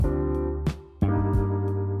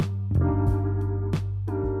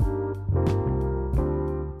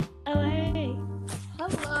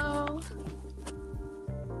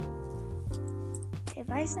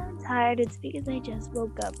I sound tired, it's because I just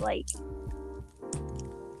woke up like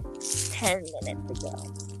 10 minutes ago.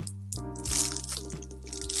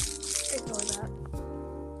 Ignore that.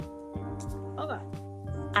 Okay.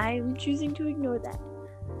 I'm choosing to ignore that.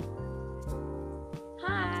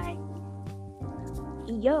 Hi.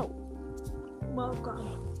 Yo.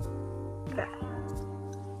 Welcome.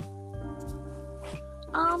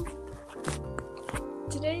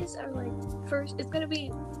 Today's our first. It's gonna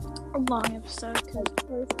be a long episode because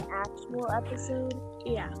First actual episode.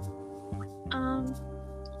 yeah.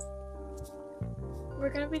 We're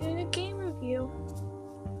gonna be doing a game review.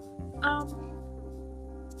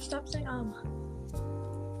 Stop saying I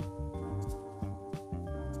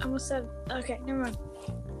almost said okay. Never mind.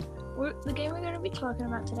 The game we're gonna be talking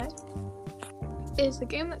about today is the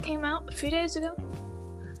game that came out a few days ago.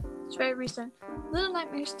 It's very recent. Little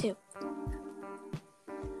Nightmares 2.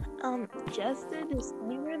 Just a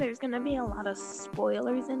disclaimer, there's gonna be a lot of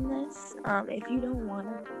spoilers in this. If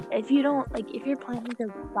you're planning to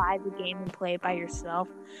buy the game and play it by yourself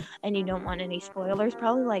and you don't want any spoilers,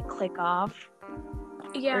 probably click off.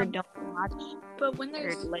 Yeah. Or don't watch. But when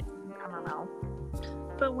there's I don't know.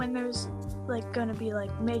 But when there's gonna be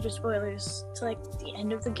major spoilers to the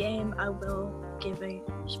end of the game, I will give a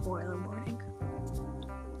spoiler warning.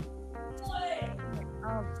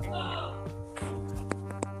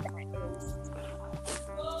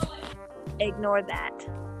 Ignore that.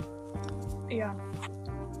 Yeah.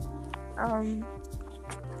 I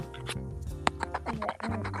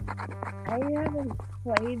haven't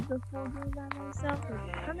played the full game by myself.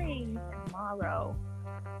 It's coming tomorrow,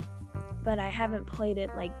 but I haven't played it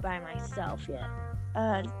by myself yet.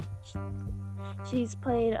 She's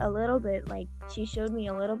played a little bit. She showed me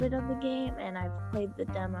a little bit of the game, and I've played the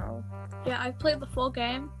demo. Yeah, I've played the full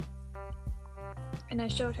game, and I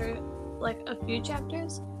showed her a few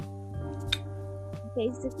chapters.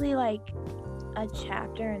 Basically, a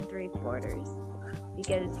chapter and 3/4,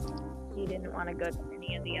 because she didn't want to go to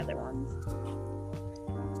any of the other ones.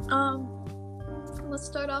 Let's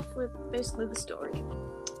start off with basically the story.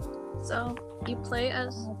 So you play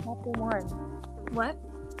as Chapter 1. What?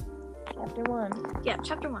 Chapter 1. Yeah,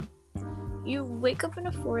 chapter 1. You wake up in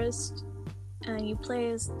a forest, and you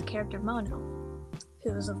play as the character Mono,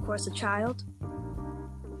 who is of course a child.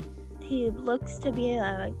 He looks to be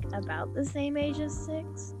about the same age as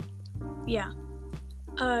 6. Yeah.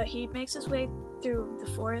 He makes his way through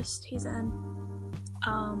the forest he's in,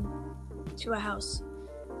 to a house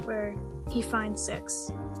where he finds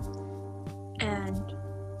 6. And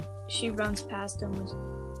she runs past him as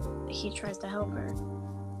he tries to help her.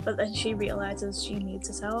 But then she realizes she needs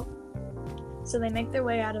his help. So they make their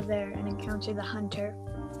way out of there and encounter the hunter,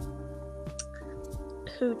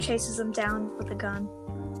 who chases them down with a gun.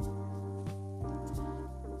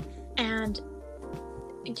 And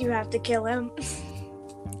you have to kill him.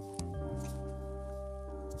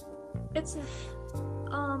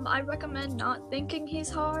 I recommend not thinking he's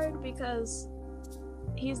hard because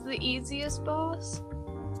he's the easiest boss.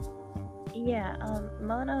 Yeah,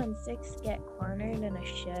 Mono and 6 get cornered in a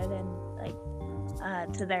shed,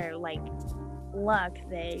 and to their luck,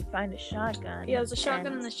 they find a shotgun. Yeah, there's a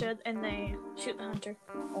shotgun in the shed, and they shoot the hunter.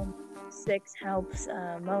 6 helps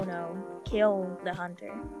Mono kill the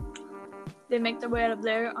hunter. They make their way out of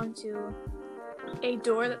there onto a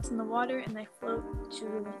door that's in the water, and they float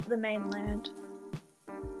to the mainland.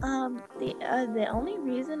 The only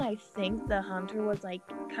reason I think the hunter was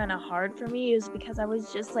kind of hard for me is because I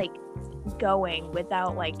was just going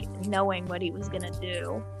without knowing what he was gonna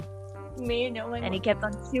do. And he kept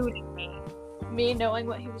on shooting me. Me knowing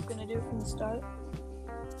what he was gonna do from the start.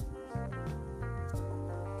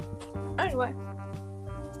 Anyway,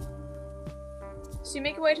 so you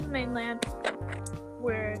make your way to the mainland,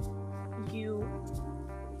 where you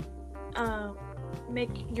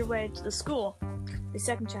make your way to the school, the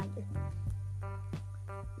second chapter.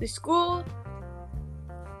 The school,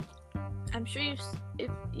 I'm sure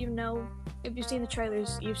if you've seen the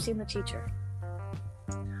trailers, you've seen the teacher.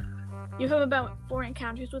 You have about 4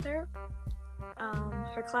 encounters with her.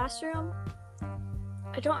 Her classroom,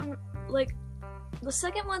 I don't the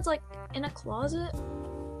second one's in a closet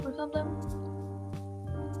or something.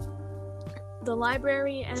 The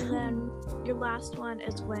library, and then your last one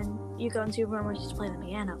is when you go into a room where she's playing the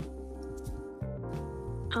piano.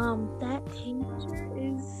 That teacher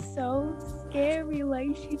is so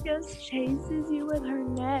scary. She just chases you with her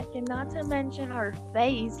neck, and not to mention her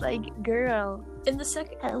face. Girl. In the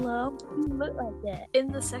second, hello, you look like that.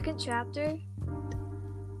 In the second chapter,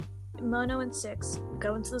 Mono and 6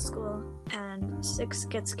 go into the school, and 6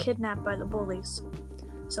 gets kidnapped by the bullies.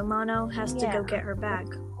 So Mono has to go get her back.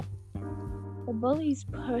 the bullies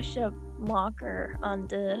push a locker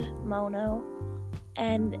onto Mono,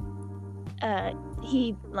 and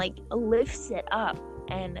he like lifts it up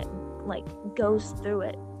and like goes through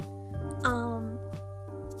it.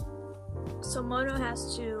 So Mono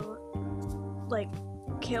has to like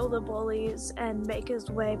kill the bullies and make his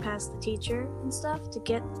way past the teacher and stuff to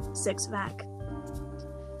get Six back.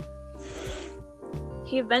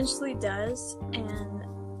 He eventually does, and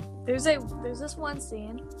there's this one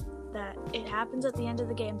scene that it happens at the end of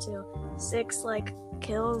the game too. Six like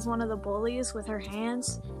kills one of the bullies with her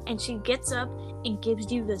hands, and she gets up and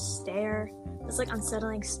gives you this stare, this like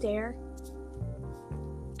unsettling stare,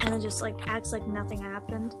 and then just like acts like nothing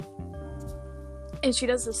happened. And she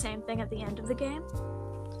does the same thing at the end of the game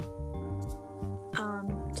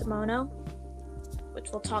to Mono, which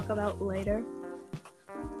we'll talk about later.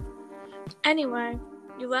 Anyway,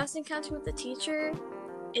 your last encounter with the teacher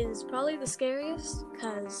is probably the scariest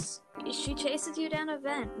because she chases you down a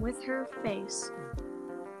vent with her face.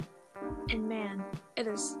 And man, it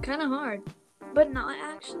is kind of hard, but not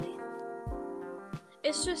actually.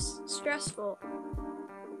 It's just stressful.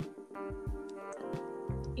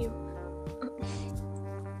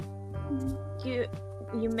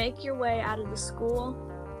 You make your way out of the school,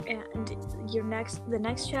 and the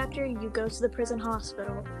next chapter you go to the prison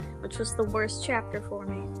hospital, which was the worst chapter for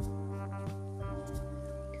me.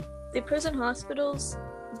 The prison hospitals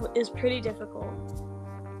is pretty difficult.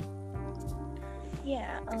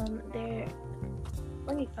 Yeah, let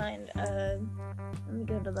me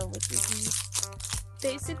go to the wiki.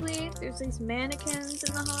 Basically, there's these mannequins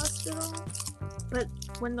in the hospital, but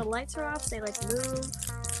when the lights are off, they like move.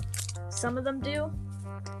 Some of them do,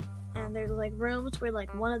 and there's like rooms where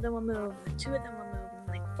like one of them will move, and two of them will move, and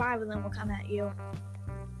like five of them will come at you.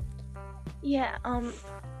 Yeah,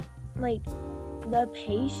 like the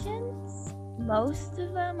patients, most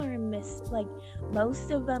of them are missing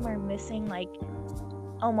like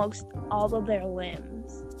almost all of their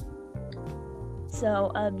limbs.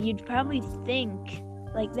 So you'd probably think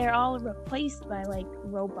like they're all replaced by like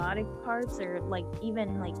robotic parts, or like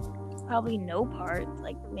even like probably no parts,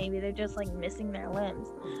 like maybe they're just like missing their limbs,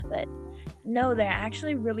 but no, they're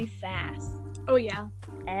actually really fast. Oh yeah.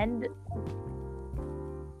 And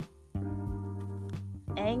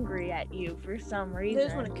angry at you for some reason. They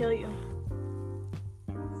just want to kill you.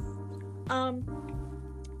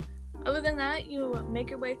 Other than that, you make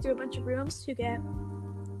your way through a bunch of rooms to get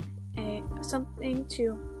something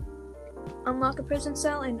to unlock a prison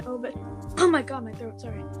cell and oh my god, my throat,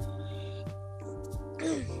 sorry.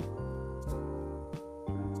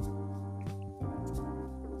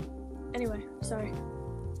 Anyway, sorry.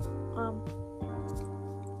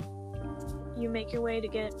 You make your way to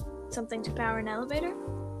get something to power an elevator,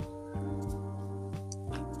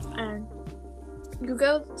 and you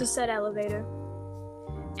go to said elevator,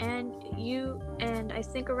 and I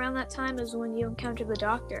think around that time is when you encounter the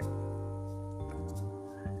doctor.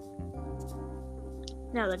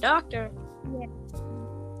 Now the doctor, yeah.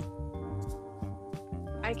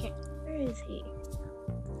 I can't. Where is he?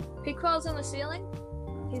 He crawls on the ceiling.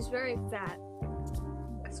 He's very fat,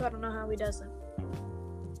 so I don't know how he does it.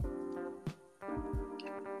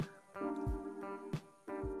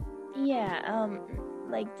 Yeah,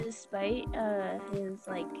 like despite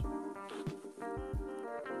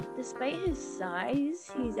his size,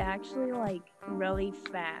 he's actually like really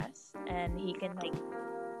fast, and he can like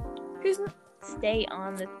stay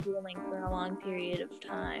on the ceiling for a long period of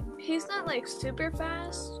time. He's not like super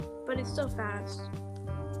fast, but he's still fast.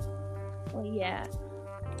 Well, yeah.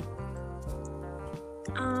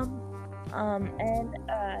 And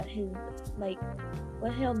his like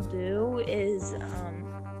what he'll do is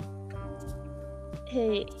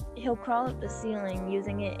he'll crawl up the ceiling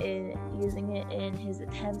using it in his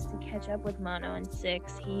attempts to catch up with Mono and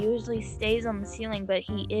Six. He usually stays on the ceiling, but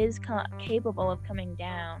he is capable of coming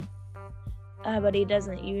down. But he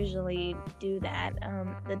doesn't usually do that.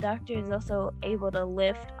 The doctor is also able to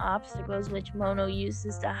lift obstacles, which Mono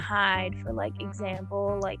uses to hide, for like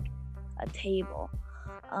example, like a table,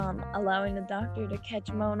 allowing the doctor to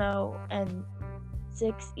catch Mono and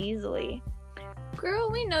Six easily. Girl,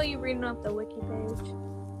 we know you reading off the wiki page.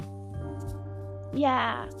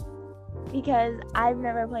 Yeah, because I've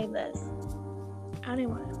never played this.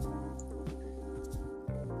 Anyway.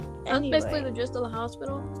 That's basically the gist of the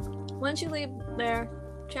hospital. Once you leave there,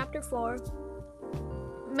 chapter 4,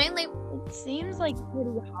 mainly it seems like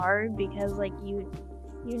pretty hard because like you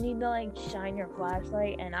need to like shine your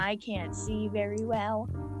flashlight, and I can't see very well.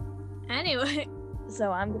 Anyway,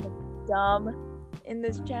 so I'm gonna be dumb in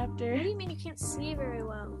this chapter. What do you mean you can't see very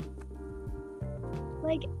well?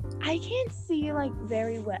 Like I can't see like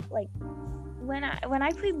very well. Like when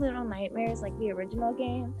I played Little Nightmares, like the original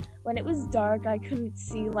game, when it was dark, I couldn't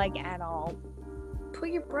see like at all. Put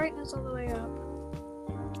your brightness all the way up.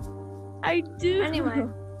 I do. Anyway,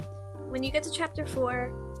 when you get to chapter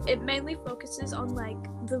 4, it mainly focuses on like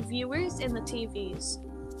the viewers and the TVs.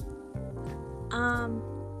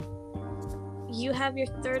 You have your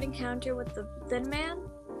third encounter with the Thin Man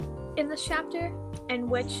in this chapter, in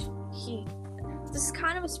which this is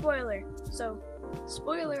kind of a spoiler, so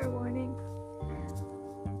spoiler warning.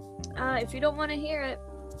 If you don't want to hear it,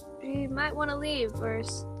 you might want to leave or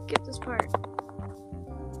skip this part.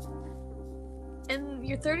 In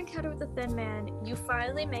your third encounter with the Thin Man, you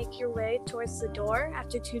finally make your way towards the door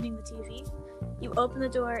after tuning the TV. You open the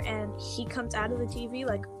door and he comes out of the TV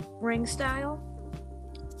like Ring style.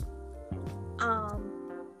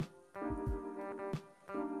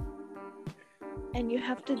 And you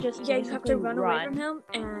have to just you have to run away from him,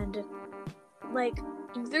 and like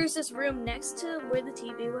there's this room next to where the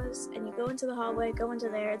TV was, and you go into the hallway, go into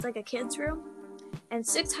there. It's like a kid's room, and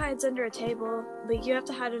 6 hides under a table, but you have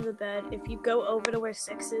to hide under the bed. If you go over to where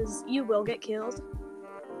 6 is, you will get killed.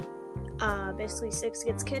 Basically 6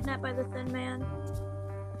 gets kidnapped by the Thin Man,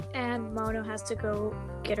 and Mono has to go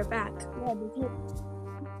get her back.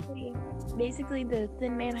 Yeah, basically the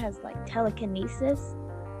Thin Man has like telekinesis,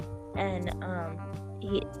 and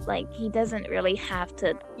he doesn't really have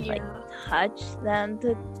to like touch them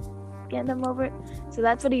to get them over. So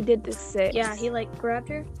that's what he did to 6. Yeah, he like grabbed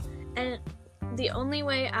her, and the only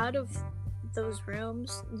way out of those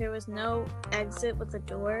rooms, there was no exit with a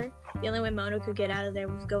door. The only way Mono could get out of there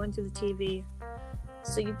was going through the TV.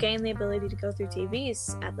 So you gain the ability to go through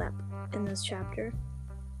TVs in this chapter,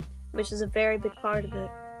 which is a very big part of it.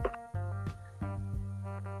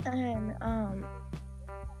 And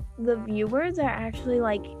the viewers are actually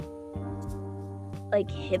like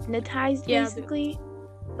hypnotized basically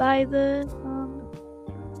by the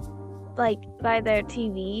by their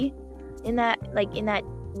TV in that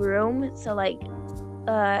room. So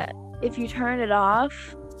if you turn it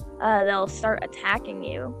off, they'll start attacking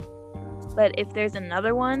you. But if there's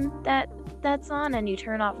another one that's on and you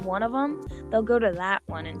turn off one of them, they'll go to that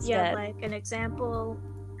one instead. Yeah, like an example,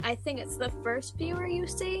 I think it's the first viewer you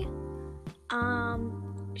see.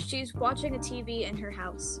 She's watching a TV in her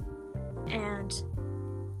house, and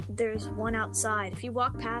there's one outside. If you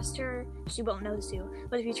walk past her, she won't notice you.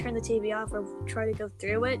 But if you turn the TV off or try to go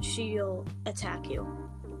through it, she'll attack you.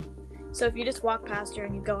 So if you just walk past her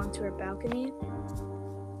and you go onto her balcony,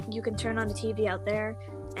 you can turn on the TV out there,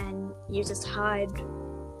 and you just hide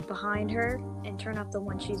behind her and turn off the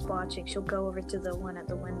one she's watching. She'll go over to the one at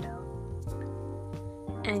the window,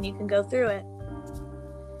 and you can go through it.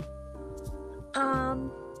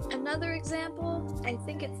 Another example, I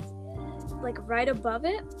think it's like right above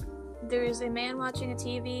it, there's a man watching a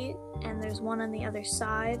TV, and there's one on the other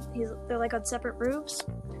side. They're like on separate roofs.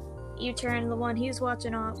 You turn the one he's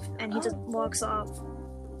watching off, and he just walks off.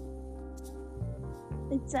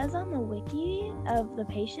 It says on the wiki of the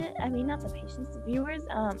patient, not the patients, the viewers,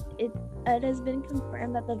 it has been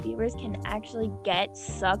confirmed that the viewers can actually get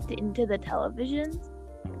sucked into the televisions,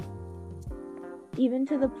 even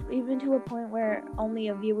to a point where only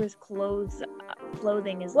a viewer's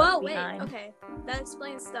clothing is left behind. Okay, that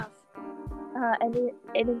explains stuff. And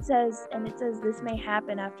it says this may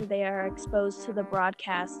happen after they are exposed to the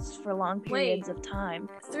broadcasts for long periods of time.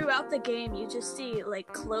 Throughout the game, you just see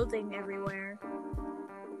like clothing everywhere.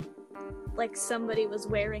 Like somebody was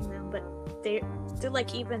wearing them, but they're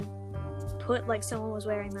like even put like someone was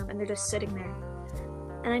wearing them, and they're just sitting there.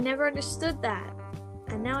 And I never understood that,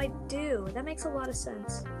 and now I do. That makes a lot of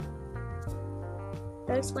sense.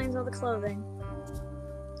 That explains all the clothing.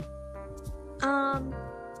 And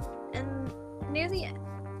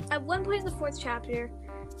at one point in the 4th chapter,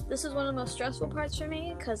 this is one of the most stressful parts for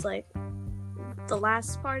me, because like the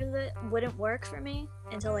last part of it wouldn't work for me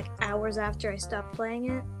until like hours after I stopped playing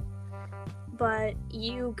it. But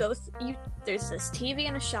there's this TV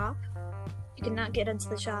in a shop. You cannot get into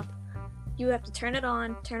the shop. You have to turn it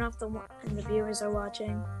on, turn off the one, and the viewers are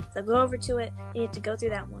watching. So go over to it, you have to go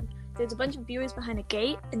through that one. There's a bunch of viewers behind a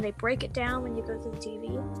gate, and they break it down when you go through the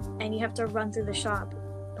TV, and you have to run through the shop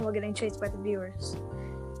while getting chased by the viewers.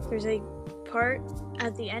 There's a part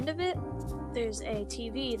at the end of it, there's a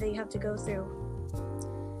TV that you have to go through.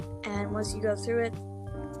 And once you go through it,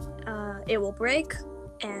 it will break,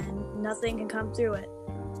 and nothing can come through it.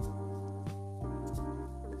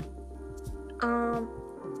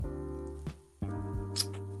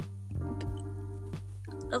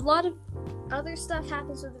 A lot of other stuff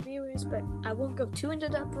happens with the viewers, but I won't go too into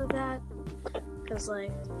depth with that, because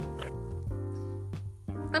like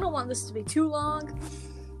I don't want this to be too long.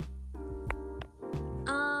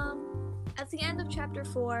 chapter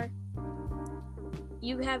 4,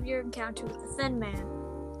 you have your encounter with the Thin Man.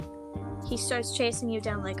 He starts chasing you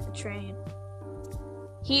down like a train.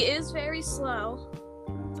 He is very slow,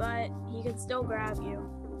 but he can still grab you.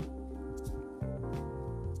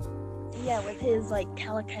 Yeah, with his like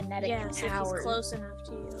telekinetic Yeah, so powers. he's close enough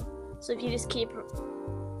to you. So if you just keep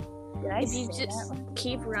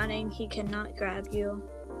keep running, he cannot grab you.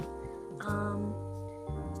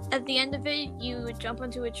 At the end of it, you jump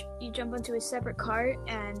onto a separate cart,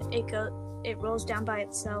 and it rolls down by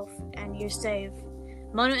itself, and you're safe.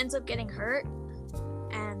 Mono ends up getting hurt,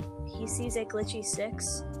 and he sees a glitchy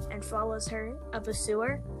 6 and follows her up a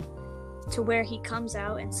sewer to where he comes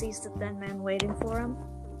out and sees the Thin Man waiting for him.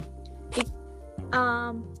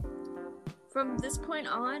 From this point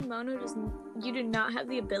on, you do not have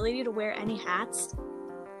the ability to wear any hats.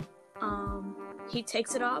 He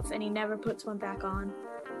takes it off and he never puts one back on.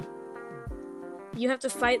 You have to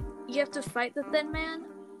fight the Thin Man,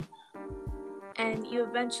 and you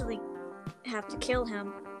eventually have to kill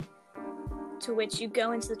him, to which you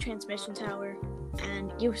go into the transmission tower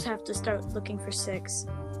and you have to start looking for 6.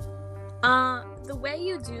 The way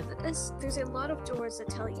you do this, there's a lot of doors that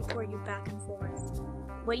teleport you back and forth.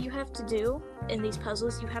 What you have to do in these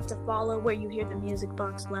puzzles, you have to follow where you hear the music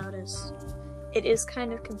box loudest. It is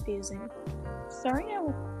kind of confusing. Sorry, I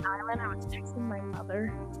was silent. I was texting my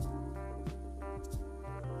mother.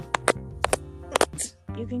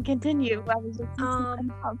 You can continue. I was listening to my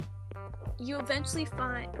mom. You eventually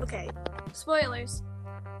find... Okay, spoilers.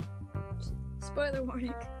 Spoiler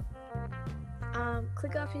warning.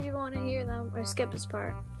 Click off if you want to hear them, or skip this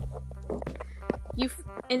part.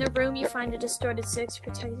 In a room, you find a distorted 6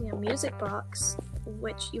 protecting a music box,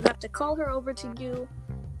 which you have to call her over to you,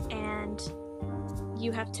 and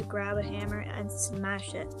you have to grab a hammer and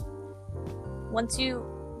smash it. Once you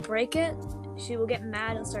break it, she will get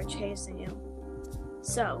mad and start chasing you.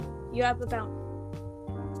 So, you have about...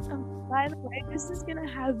 By the way, this is gonna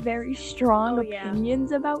have very strong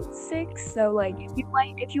opinions about 6. So, like,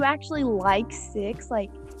 if you actually like 6,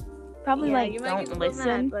 like, probably you don't might listen.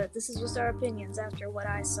 Mad, but this is just our opinions after what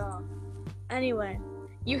I saw. Anyway,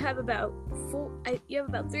 you have about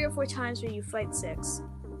 3 or 4 times where you fight 6.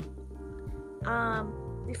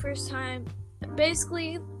 The first time,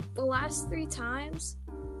 basically, the last 3 times,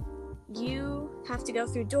 you have to go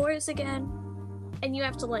through doors again, and you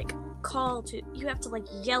have to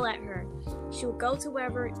yell at her. She will go to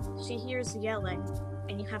wherever she hears yelling,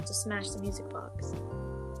 and you have to smash the music box.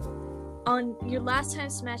 On your last time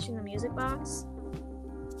smashing the music box,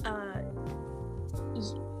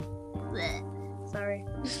 sorry,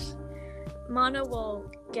 Mono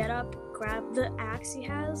will get up, grab the axe he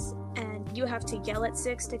has, and you have to yell at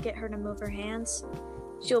 6 to get her to move her hands.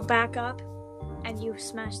 She'll back up, and you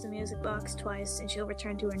smash the music box twice, and she'll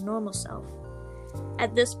return to her normal self.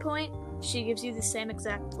 At this point, she gives you the same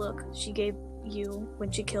exact look she gave you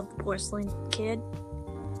when she killed the porcelain kid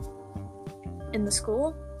in the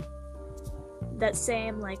school. That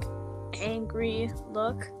same, like, angry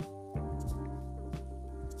look.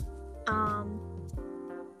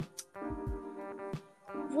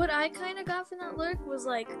 What I kind of got from that look was,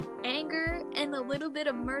 like, anger and a little bit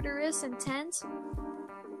of murderous intent.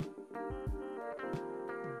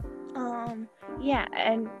 Yeah,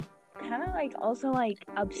 and kind of, like, also, like,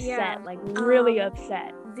 upset, like, really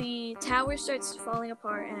upset. The tower starts falling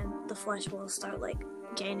apart and the flesh will start, like,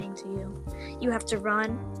 gaining to you. You have to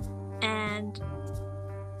run, and...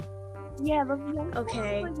 Yeah,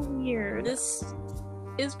 okay, was weird. This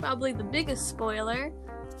is probably the biggest spoiler,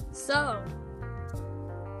 so...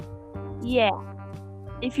 Yeah.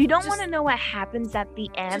 If you don't want to know what happens at the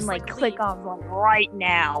end, like click off right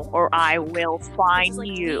now, or I will find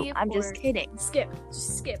you. I'm just kidding. Skip.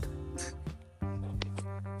 Just skip.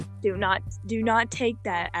 Do not take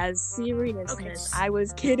that as seriousness. Okay. I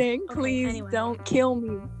was kidding. Okay, Please anyway. don't kill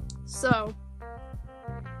me. So,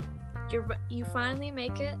 you finally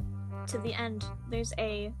make it to the end. There's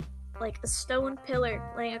a stone pillar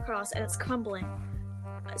laying across, and it's crumbling.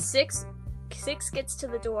 Six gets to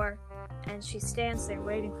the door, and she stands there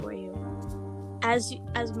waiting for you. As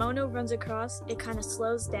Mono runs across, it kind of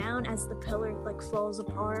slows down as the pillar falls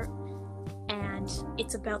apart, and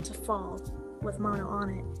it's about to fall with Mono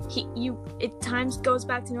on it. Times goes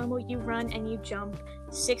back to normal. You run and you jump.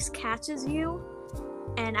 6 catches you,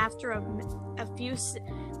 and after a few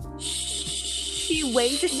she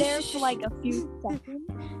waits there for like a few seconds.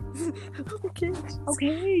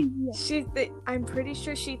 Okay. Yeah. I'm pretty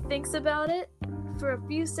sure she thinks about it for a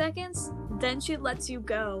few seconds, then she lets you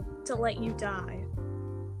go to let you die.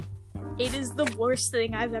 It is the worst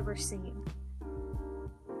thing I've ever seen.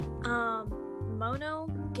 Mono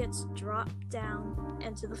gets dropped down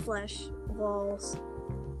into the flesh walls,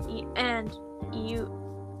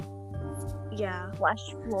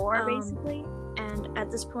 flesh floor, basically. And at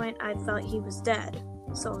this point, I thought he was dead.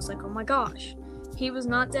 So I was like, oh my gosh, he was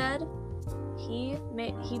not dead. He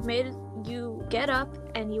made you get up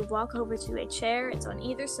and you walk over to a chair. It's on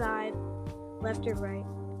either side, left or right.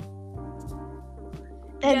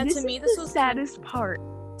 And this is the saddest part.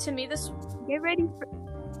 To me, this. Get ready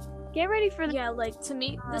for. Yeah, like to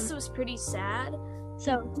me, this was pretty sad.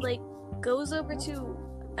 So like goes over to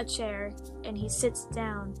a chair and he sits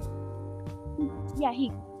down. Yeah,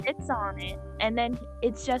 he sits on it, and then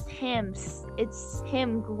it's just him. It's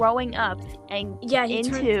him growing up and ready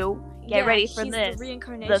for he's this. The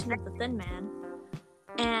reincarnation of the Thin Man.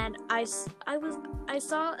 And I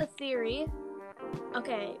saw a theory.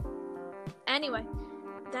 Okay. Anyway,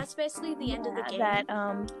 that's basically the end of the game.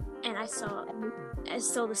 And I saw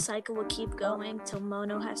the cycle will keep going till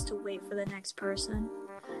Mono has to wait for the next person.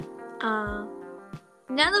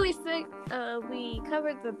 Now that we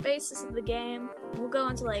covered the basis of the game, we'll go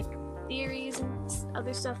into like theories and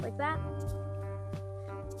other stuff like that.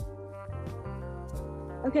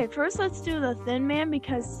 Okay, first let's do the Thin Man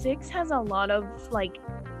because 6 has a lot of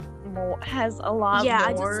more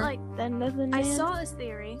than the Thin Man. I saw this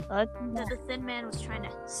theory that the Thin Man was trying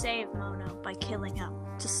to save Mono by killing him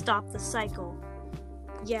to stop the cycle.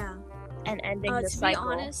 Yeah. And ending the cycle. To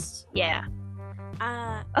be honest, yeah.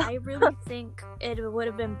 I really think it would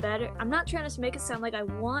have been better. I'm not trying to make it sound like I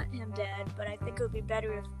want him dead, but I think it would be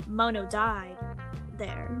better if Mono died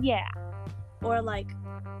there. Yeah. Or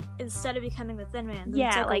instead of becoming the Thin Man,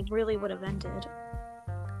 the cycle really would have ended.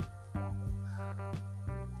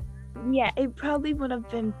 Yeah, it probably would have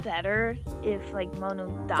been better if Mono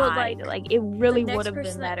died. It really would have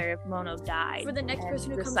been better if Mono died. For the next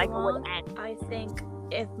person who comes along, I think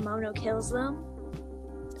if Mono kills them,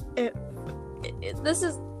 this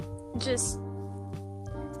is just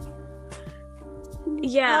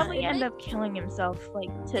probably end up killing himself.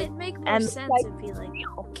 It'd make more sense if he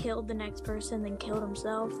killed the next person than killed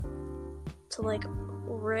himself to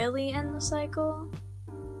really end the cycle.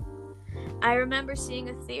 I remember seeing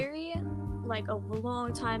a theory a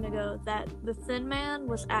long time ago that the Thin Man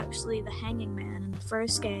was actually the Hanging Man in the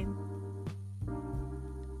first game.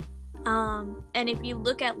 And if you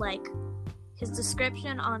look at his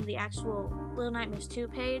description on the actual Little Nightmares 2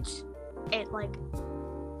 page,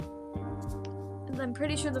 I'm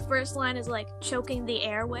pretty sure the first line is choking the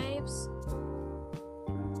airwaves.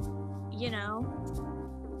 You know?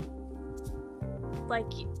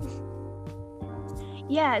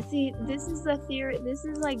 Yeah, see, this is the theory. This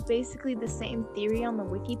is basically the same theory on the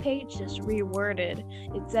wiki page, just reworded.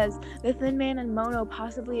 It says the Thin Man and Mono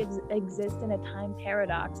possibly exist in a time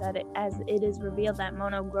paradox, as it is revealed that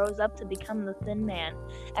Mono grows up to become the Thin Man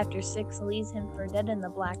after 6 leaves him for dead in the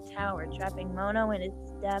Black Tower, trapping Mono in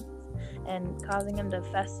its depths and causing him to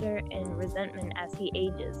fester in resentment as he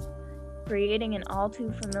ages, creating an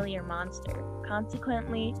all-too-familiar monster.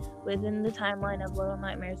 Consequently, within the timeline of Little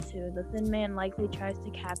Nightmares 2, the Thin Man likely tries to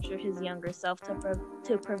capture his younger self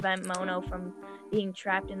to prevent Mono from being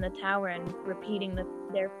trapped in the tower and repeating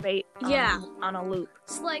their fate on a loop.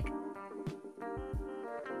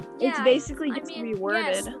 It's it's basically just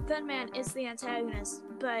reworded. Yes, the Thin Man is the antagonist,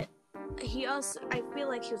 but I feel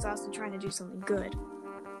like he was also trying to do something good.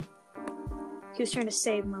 He was trying to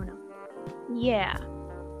save Mono. Yeah.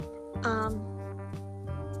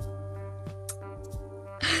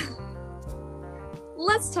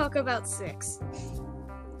 Let's talk about 6.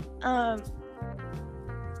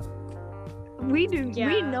 We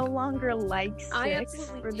no longer like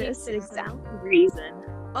 6 for this exact reason.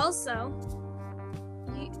 Also,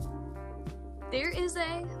 there's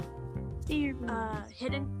a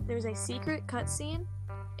secret cutscene.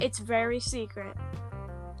 It's very secret.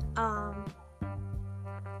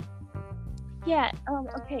 Yeah,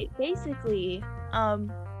 okay, basically,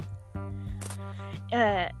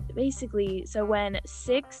 so when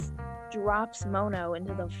 6 drops Mono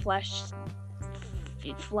into the flesh,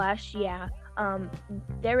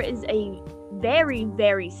 there is a very,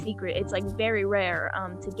 very secret, it's very rare,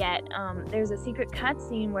 to get, there's a secret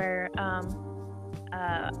cutscene where,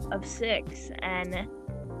 of 6, and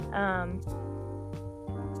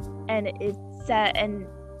it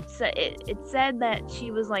said that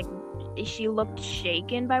she was she looked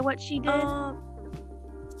shaken by what she did.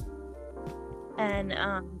 And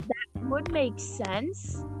that would make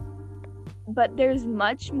sense, but there's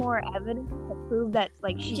much more evidence to prove that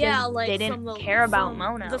she didn't care about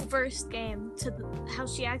Mono. The first game to how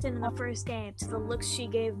she acted in the first game to the looks she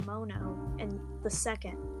gave Mono in the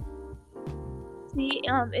second. See,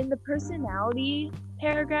 in the personality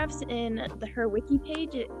paragraphs in her wiki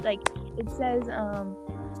page, it says,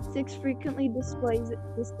 Six frequently displays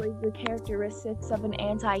the characteristics of an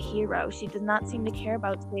anti-hero. She does not seem to care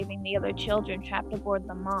about saving the other children trapped aboard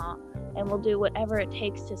the Maw, and will do whatever it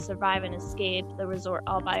takes to survive and escape the resort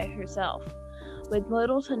all by herself. With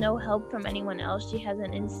little to no help from anyone else, she has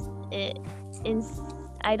an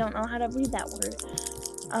I don't know how to read that word.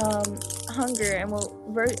 Hunger, and will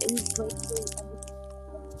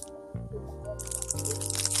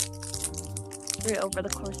over the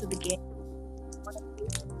course of the game.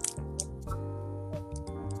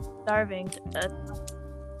 Starving.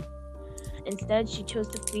 Instead, she chose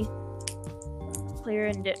to flee clear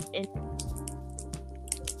and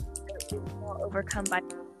overcome by.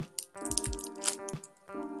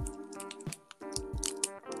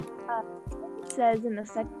 It says in the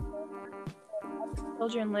second,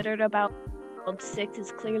 children littered about. 6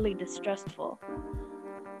 is clearly distrustful.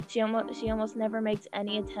 She almost never makes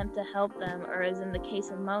any attempt to help them, or as in the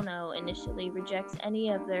case of Mono, initially rejects any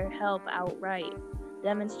of their help outright,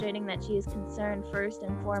 demonstrating that she is concerned first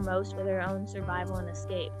and foremost with her own survival and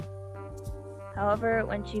escape. However,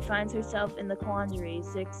 when she finds herself in the quandary,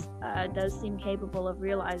 6 does seem capable of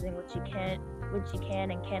realizing what she can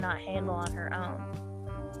and cannot handle on her own.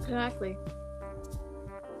 Exactly.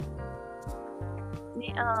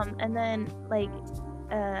 And then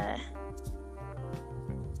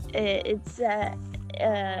it's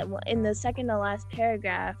in the second to last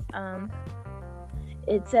paragraph,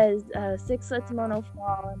 it says 6 lets Mono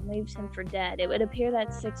fall and leaves him for dead. It would appear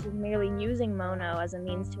that 6 was merely using Mono as a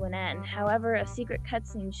means to an end. However, a secret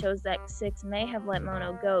cutscene shows that 6 may have let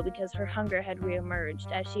Mono go because her hunger had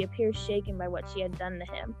reemerged, as she appears shaken by what she had done to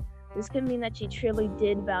him. This could mean that she truly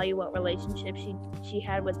did value what relationship she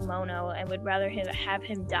had with Mono and would rather have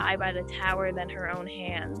him die by the tower than her own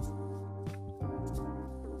hands.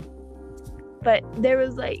 But there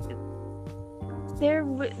was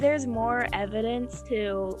there's more evidence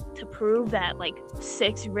to prove that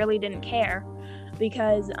 6 really didn't care,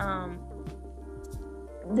 because that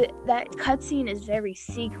cutscene is very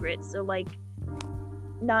secret, so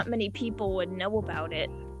not many people would know about it.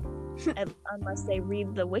 Unless they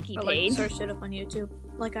read the wiki page. Or search it up on YouTube,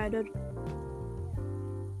 like I did.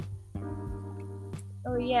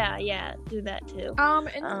 Oh yeah, do that too.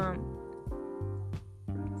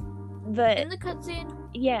 But in the cutscene,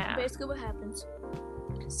 yeah, basically what happens: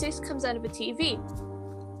 6 comes out of a TV,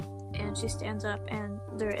 and she stands up, and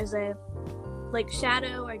there is a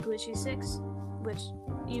shadow or glitchy 6, which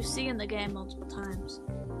you see in the game multiple times.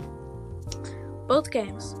 Both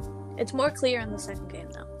games. It's more clear in the second game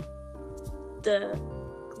though. The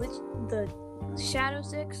Shadow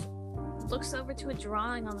 6 looks over to a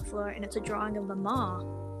drawing on the floor, and it's a drawing of the Maw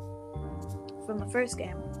from the first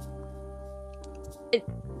game.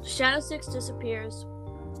 Shadow 6 disappears,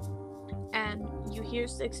 and you hear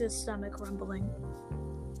 6's stomach rumbling,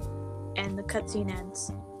 and the cutscene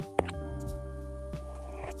ends.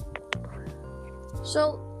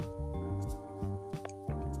 So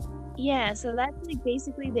yeah, so that's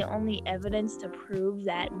basically the only evidence to prove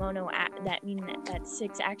that that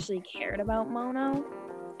 6 actually cared about Mono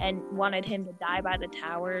and wanted him to die by the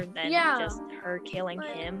tower than just her killing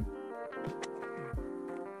him.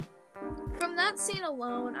 From that scene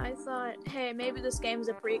alone, I thought, hey, maybe this game's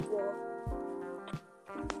a prequel.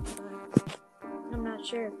 But I'm not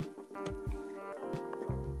sure.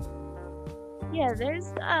 Yeah,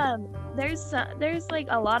 there's a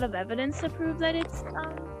lot of evidence to prove that it's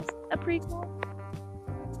a prequel.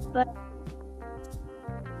 But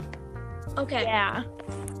okay. Yeah.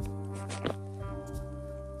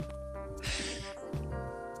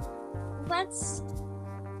 Let's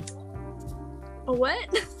what?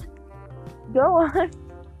 Go on.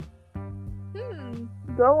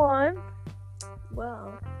 Go on.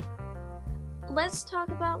 Well, let's talk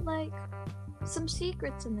about some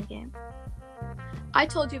secrets in the game. I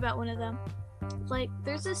told you about one of them.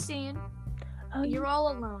 There's a scene. You're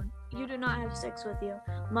all alone. You do not have 6 with you.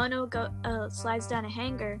 Mono slides down a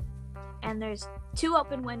hangar, and there's 2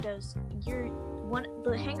 open windows.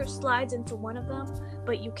 The hangar slides into one of them,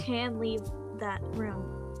 but you can leave that room.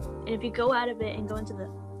 And if you go out of it and go into the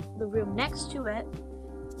room next to it,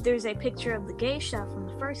 there's a picture of the geisha from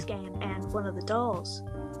the first game and one of the dolls.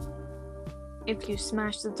 If you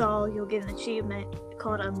smash the doll, you'll get an achievement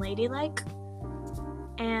called Unladylike.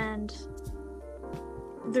 And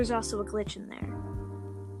there's also a glitch in there.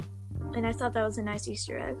 And I thought that was a nice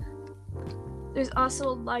Easter egg. There's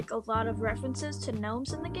also a lot of references to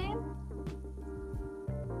gnomes in the game.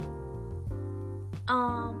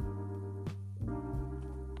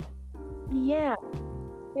 Yeah.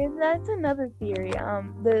 That's another theory.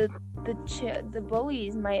 The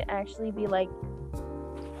bullies might actually be like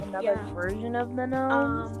another version of the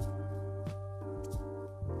gnomes.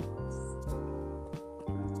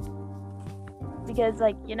 Because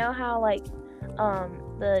like you know how like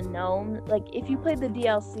the gnome, like if you played the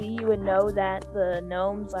DLC you would know that the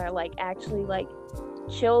gnomes are like actually like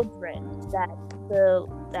children that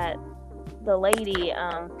the lady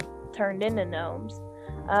turned into gnomes.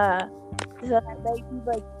 So that might be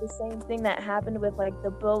like the same thing that happened with like the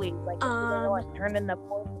bullies, like if they like turned into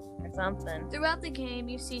poison or something. Throughout the game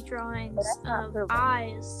you see drawings of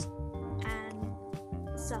eyes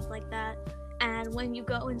and stuff like that. And when you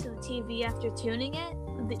go into the TV after tuning it,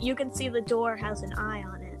 you can see the door has an eye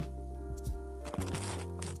on it.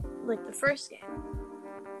 Like the first game.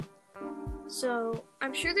 So,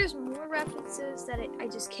 I'm sure there's more references that I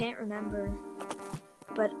just can't remember.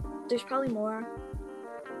 But there's probably more.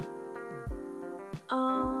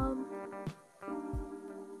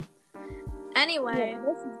 Anyway. Yeah,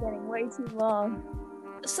 this is getting way too long.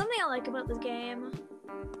 Something I like about this game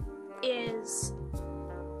is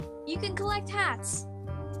you can collect hats.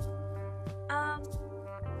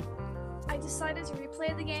 I decided to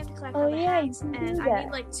replay the game to collect all the hats, and I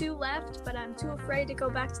need like 2 left, but I'm too afraid to go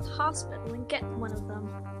back to the hospital and get one of them.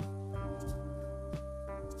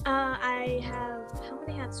 I have... How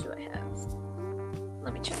many hats do I have?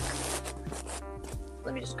 Let me check.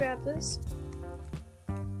 Let me just grab this.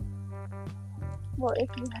 Well, if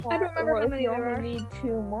you have, I don't remember how many there are. You only need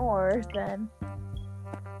 2 more, then...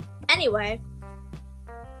 Anyway.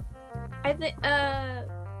 I think,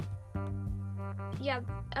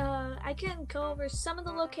 I can go over some of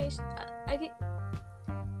the locations.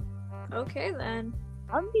 Okay, then.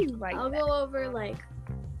 I'll be right back. I'll go over, like,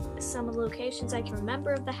 some of the locations I can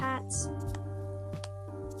remember of the hats.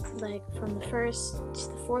 Like, from the 1st to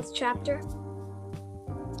the 4th chapter.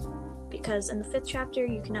 Because in the 5th chapter,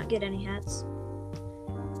 you cannot get any hats.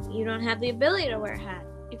 You don't have the ability to wear a hat.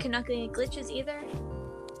 You cannot get any glitches either.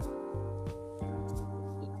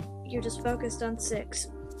 You're just focused on 6.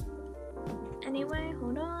 Anyway,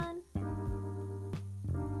 hold on.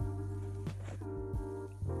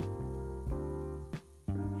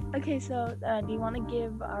 Okay, so do you want to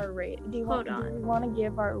give our rate? Do you want to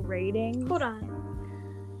give our ratings? Hold on.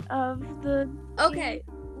 Of the. Okay,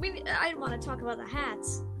 I want to talk about the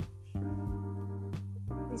hats.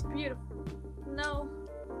 These beautiful. No.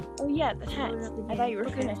 Oh yeah, the hats. I thought you were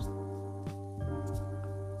finished.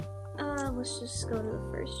 Let's just go to the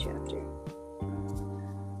 1st chapter.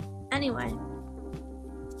 Anyway.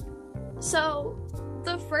 So,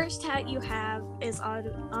 the first hat you have is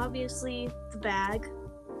obviously the bag.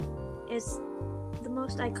 It's the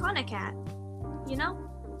most iconic hat, you know?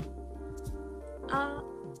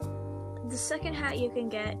 The second hat you can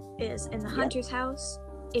get is in the hunter's house.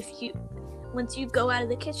 Once you go out of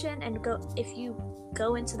the kitchen and if you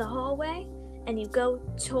go into the hallway and you go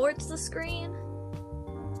towards the screen,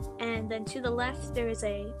 and then to the left there is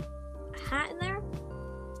a hat in there.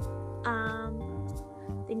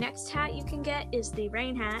 The next hat you can get is the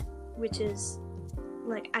rain hat, which is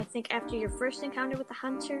like I think after your first encounter with the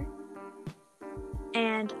hunter.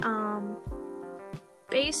 And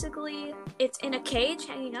basically it's in a cage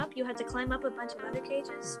hanging up. You have to climb up a bunch of other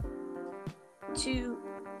cages to...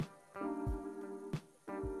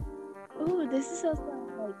 Ooh, this is also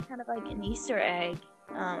like kind of like an Easter egg.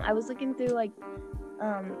 I was looking through like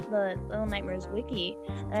the Little Nightmares wiki,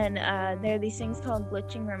 and there are these things called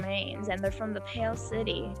glitching remains, and they're from the Pale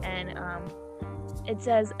City, and it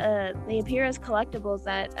says they appear as collectibles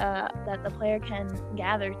that the player can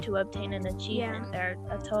gather to obtain an achievement. Yeah. There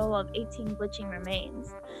are a total of 18 glitching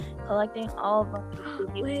remains. Collecting all of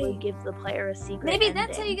them will give the player a secret Maybe ending.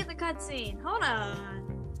 That's how you get the cutscene. Hold on.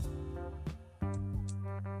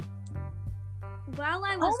 While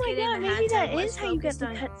I was getting the maybe hats, that is how you get the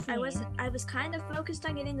cutscene. I was kind of focused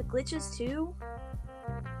on getting the glitches too.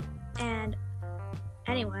 And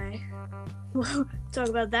anyway, we'll talk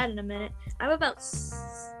about that in a minute. I'm about.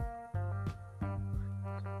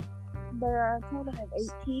 There are a total of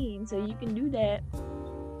 18, so you can do that.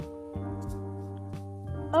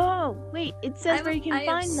 Oh wait, it says where you can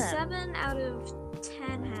find them. I have 7 out of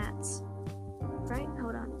 10 hats. Right?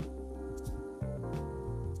 Hold on.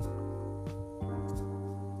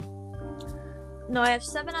 No, I have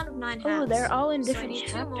 7 out of 9 hats. Oh, they're all in different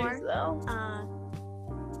chapters, though.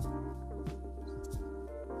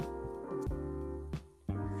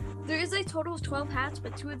 There is a total of 12 hats,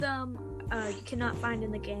 but 2 of them you cannot find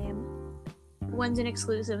in the game. One's an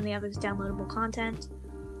exclusive, and the other's downloadable content.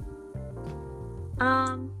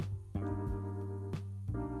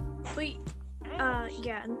 But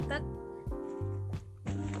yeah,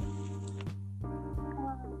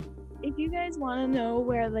 if you guys want to know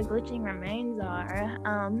where the glitching remains are,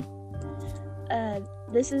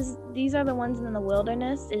 these are the ones in the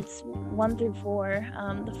wilderness. It's 1 through 4.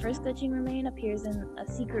 The first glitching remain appears in a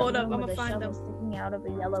secret room with a shovel sticking out of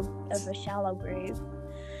a shallow grave.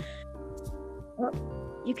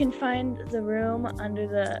 You can find the room under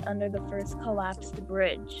the first collapsed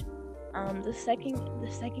bridge. The second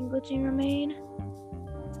glitching remain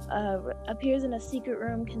appears in a secret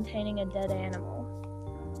room containing a dead animal.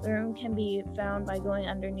 The room can be found by going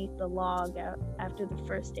underneath the log after the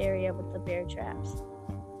first area with the bear traps.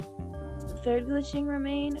 The third glitching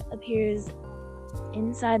remain appears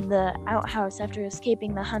inside the outhouse after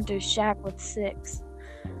escaping the hunter's shack with Six.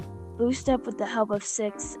 Boost up with the help of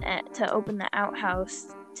Six to open the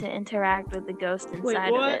outhouse to interact with the ghost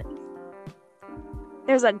inside of it.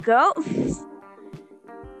 There's a ghost?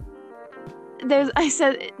 There's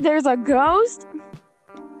a ghost?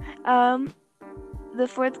 The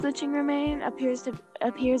fourth glitching remain appears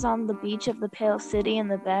on the beach of the Pale City in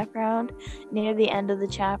the background. Near the end of the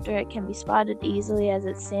chapter, it can be spotted easily as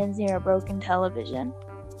it stands near a broken television.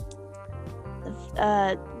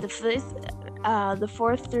 The fifth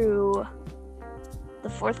through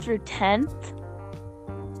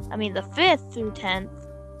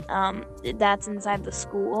 10th, that's inside the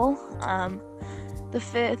school. The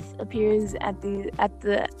fifth appears at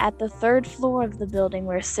the third floor of the building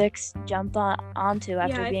where Six jumped onto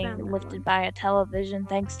after being lifted by a television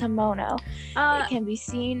thanks to Mono. It can be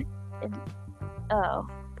seen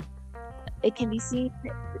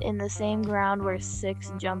in the same ground where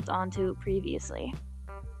Six jumped onto previously.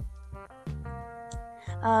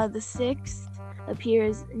 The sixth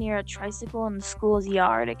appears near a tricycle in the school's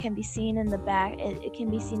yard. It can be seen in the back. It can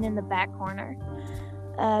be seen in the back corner.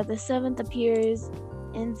 The seventh appears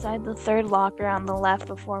inside the third locker on the left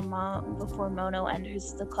before Mono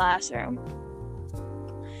enters the classroom.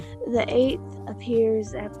 The eighth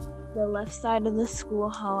appears at the left side of the school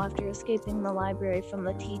hall after escaping the library from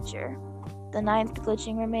the teacher. The ninth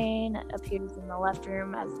glitching remain appears in the left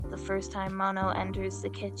room as the first time Mono enters the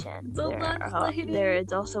kitchen. There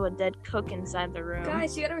is also a dead cook inside the room.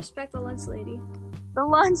 Guys, you gotta respect the lunch lady. The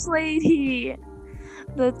lunch lady!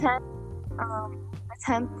 The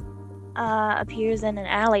tenth appears in an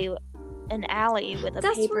alley with a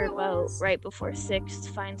paper boat right before Six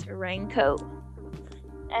finds her raincoat.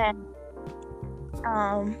 And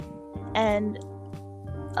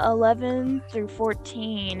 11 through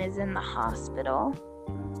 14 is in the hospital.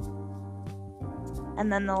 And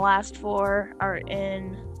then the last 4 are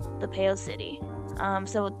in the Pale City.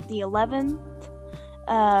 So the 11th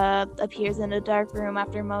appears in a dark room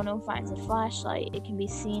after Mono finds a flashlight. It can be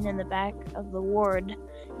seen in the back of the ward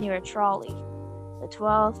near a trolley. The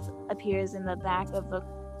 12th appears in the back of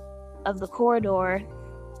the corridor.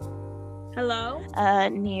 Hello?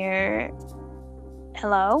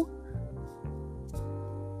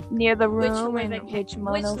 Near the room in which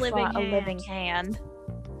Mono fought a living hand.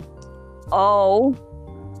 Oh.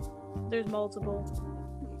 There's multiple.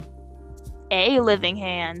 A living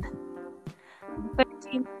hand.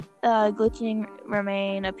 13th glitching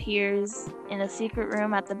remain appears in a secret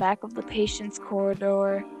room at the back of the patient's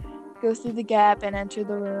corridor. Go through the gap and enter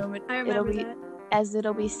the room.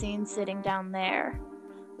 It'll be seen sitting down there.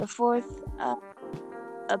 The 4th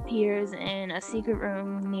appears in a secret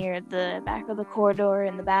room near the back of the corridor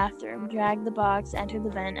in the bathroom. Drag the box, enter the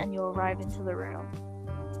vent, and you'll arrive into the room.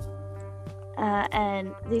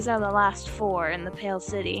 And these are the last 4 in the Pale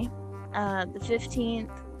City. The 15th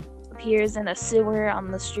appears in a sewer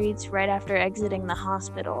on the streets right after exiting the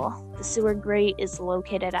hospital. The sewer grate is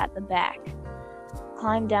located at the back.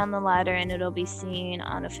 Climb down the ladder and it'll be seen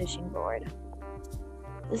on a fishing board.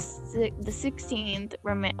 The 16th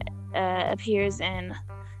appears in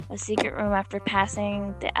a secret room after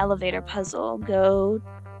passing the elevator puzzle. Go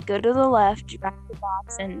to the left, drag the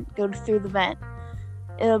box, and go through the vent.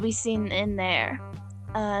 It'll be seen in there.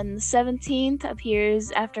 And the 17th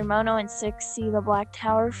appears after Mono and Six see the Black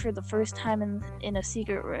Tower for the first time in a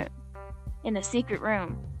secret room.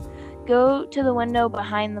 Go to the window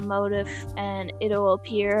behind the motif, and it'll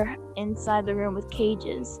appear inside the room with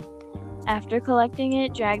cages. After collecting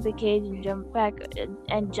it, drag the cage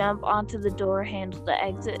and jump onto the door handle to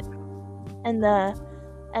exit. And the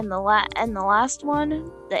last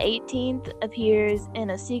one, the 18th, appears in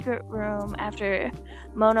a secret room after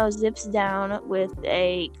Mono zips down with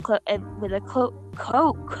a coat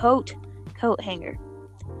hanger.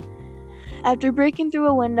 After breaking through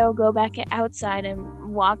a window, go back outside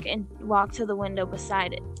and walk to the window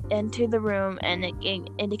beside it. Enter the room, and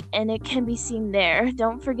it can be seen there.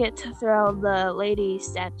 Don't forget to throw the lady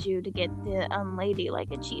statue to get the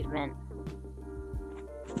unladylike achievement.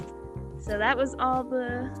 So that was all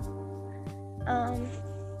the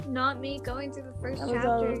not me going through the first that was chapter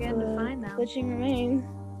all again the to find them. glitching remains.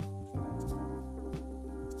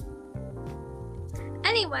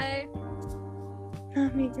 Anyway.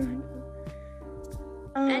 Not me going.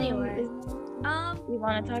 Anyway. You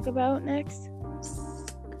want to talk about next?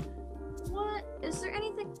 What? Is there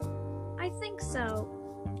anything? I think so.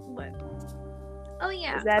 What? Oh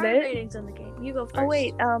yeah. Is that our it? ratings on the game. You go first. Oh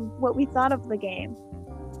wait, what we thought of the game.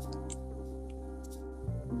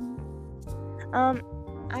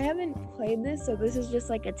 I haven't played this, so this is just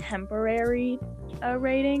like a temporary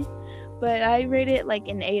rating, but I rate it like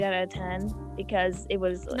an 8 out of 10 because it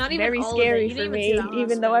was Not even very all of scary it. You for didn't even see me, the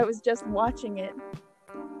even though I hospital. was just watching it.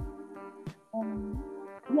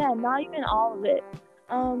 Yeah, not even all of it.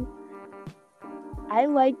 I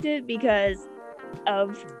liked it because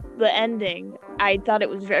of the ending. I thought it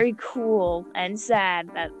was very cool and sad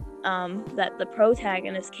that the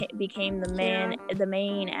protagonist became the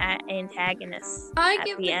main antagonist I at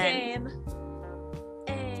give the the end. game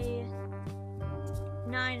a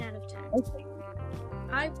 9 out of 10. Okay.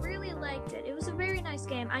 I really liked it. It was a very nice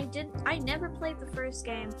game. I never played the first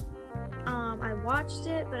game. I watched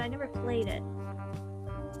it, but I never played it.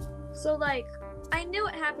 So like, I knew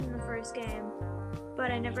what happened in the first game,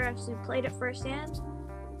 but I never actually played it firsthand.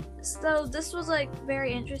 So this was like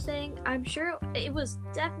very interesting. I'm sure it was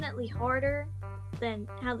definitely harder than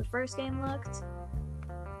how the first game looked.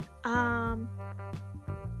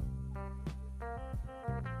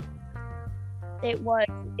 It was.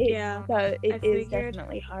 Yeah, So it is figured.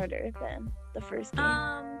 definitely harder than the first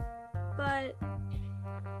game. But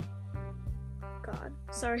God,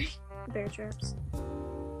 sorry, bear traps.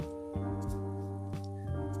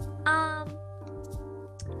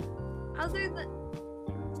 Other than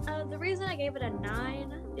the reason I gave it a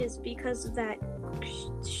 9 is because of that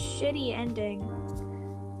shitty ending.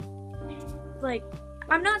 Like,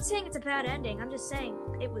 I'm not saying it's a bad ending. I'm just saying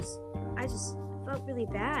I just felt really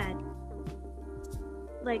bad.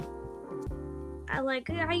 Like,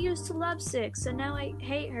 I used to love Six, and now I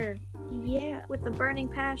hate her. Yeah. With a burning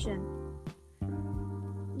passion.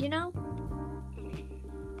 You know?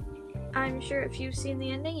 I'm sure if you've seen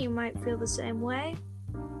the ending, you might feel the same way.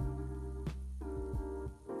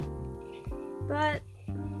 But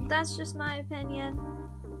that's just my opinion.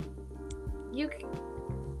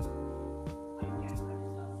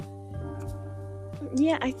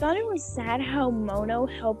 Yeah, I thought it was sad how Mono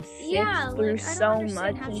helped Six through so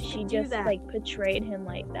much, and she just like betrayed him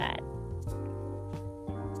like that.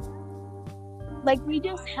 Like we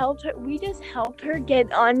just helped her get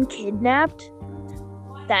unkidnapped.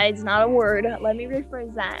 That is not a word. Let me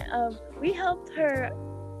rephrase that.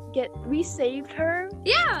 We saved her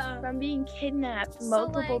from being kidnapped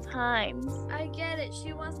multiple times. I get it.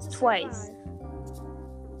 She wants to twice. survive.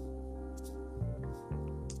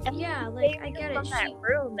 And yeah, like I get it. From that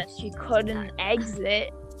room that she couldn't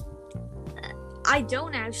exit. I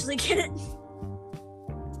don't actually get it.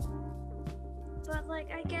 But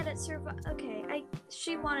like I get it. Okay,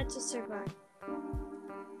 she wanted to survive.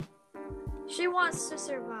 She wants to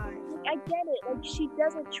survive. I get it. Like she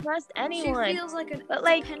doesn't trust anyone. She feels like an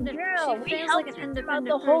independent. Girl, we helped like an independent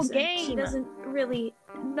the whole game. She doesn't really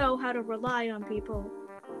know how to rely on people.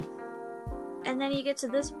 And then you get to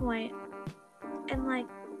this point, and like,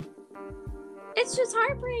 it's just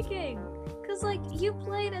heartbreaking. Cause like you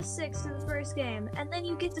played as Six in the first game, and then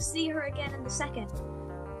you get to see her again in the second,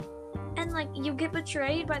 and like you get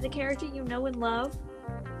betrayed by the character you know and love.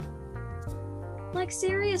 Like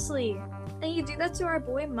seriously. And you do that to our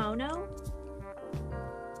boy Mono?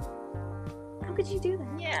 How could you do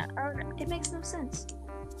that? Yeah, it makes no sense.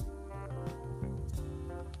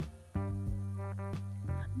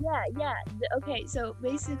 Yeah. Okay, so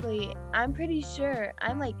basically, I'm pretty sure,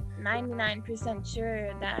 I'm like 99%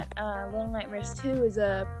 sure that Little Nightmares 2 is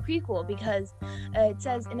a prequel because it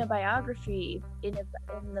says in a biography, in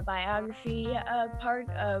the biography part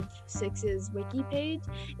of Six's wiki page,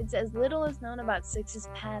 it says little is known about Six's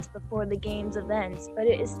past before the game's events, but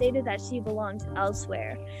it is stated that she belongs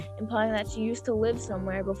elsewhere, implying that she used to live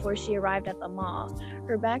somewhere before she arrived at the mall.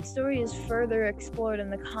 Her backstory is further explored in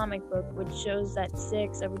the comic book, which shows that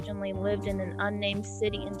Six originally lived in an unnamed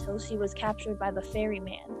city until she was captured by the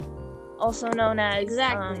Ferryman, also known as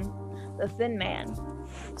the Thin Man.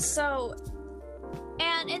 So,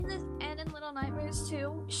 and in Little Nightmares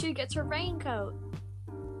 2, she gets her raincoat,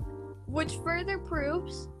 which further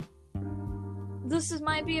proves this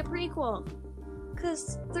might be a prequel.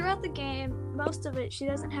 Because throughout the game, most of it, she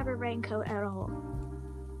doesn't have her raincoat at all.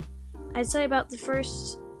 I'd say about the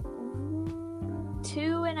first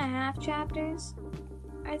 2.5 chapters,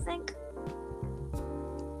 I think.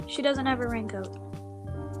 She doesn't have a raincoat.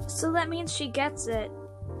 So that means she gets it,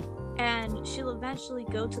 and she'll eventually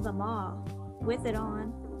go to the mall with it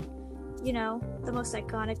on. You know, the most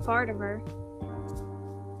iconic part of her.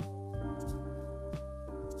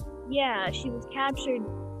 Yeah, she was captured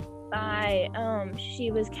by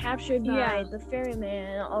the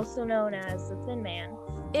ferryman, also known as the Thin Man.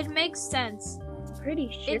 It makes sense.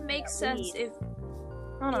 Pretty sure. It makes sense if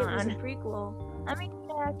Hold it on. was a prequel. Let me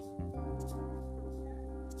check.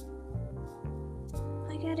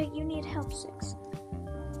 I get it. You need help, 6.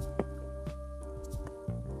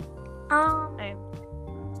 Okay.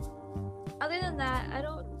 Other than that, I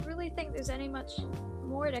don't really think there's any much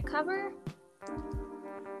more to cover.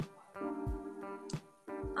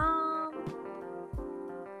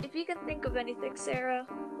 If you can think of anything, Sarah,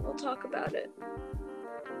 we'll talk about it.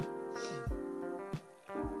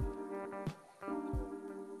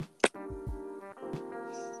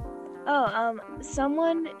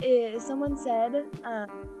 Someone said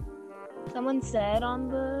on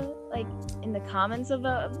the, like, in the comments of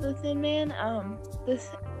the Thin Man,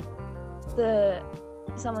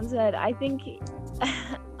 someone said, I think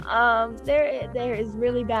there is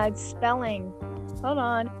really bad spelling. Hold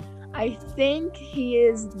on. I think he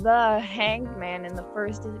is the Hanged Man in the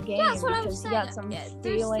first game. Yeah, that's what I'm because saying. he got some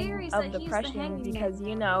feeling of depression because,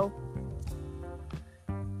 you know.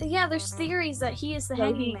 Yeah, there's theories that he is the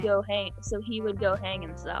Hanged Man. So he would go hang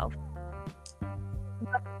himself.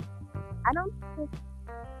 But I don't think...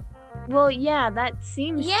 Well, yeah, that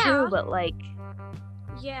seems true, but, like...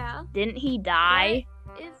 Yeah. Didn't he die?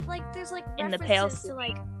 If, like, there's, like, in the pale to,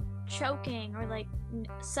 like, choking or, like,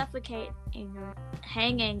 suffocating or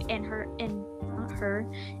hanging in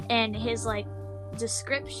his, like,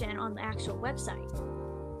 description on the actual website.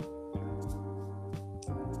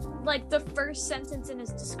 Like, the first sentence in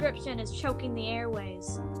his description is choking the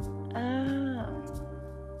airways.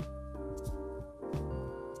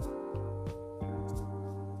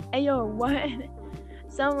 Hey, yo, what?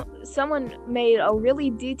 Someone made a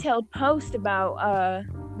really detailed post about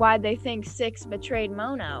why they think 6 betrayed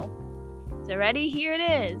Mono. So ready? Here it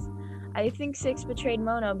is. I think 6 betrayed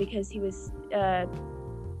Mono because he was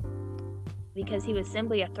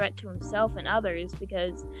simply a threat to himself and others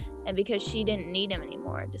because she didn't need him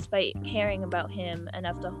anymore, despite caring about him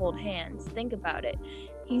enough to hold hands. Think about it.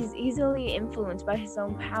 He's easily influenced by his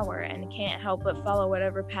own power and can't help but follow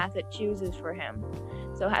whatever path it chooses for him.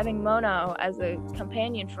 So having Mono as a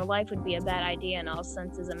companion for life would be a bad idea in all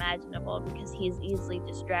senses imaginable because he is easily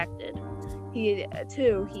distracted. He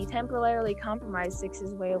temporarily compromised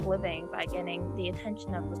 6's way of living by getting the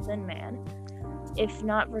attention of the Thin Man. If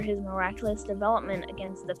not for his miraculous development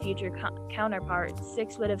against the future counterpart,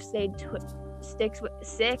 6 would have stayed Six would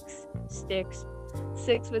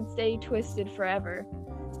stay twisted forever.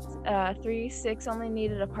 6 only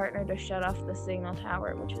needed a partner to shut off the signal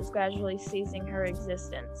tower, which was gradually ceasing her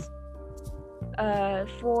existence.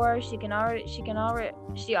 4 she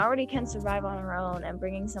already can survive on her own, and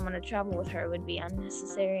bringing someone to travel with her would be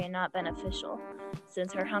unnecessary and not beneficial,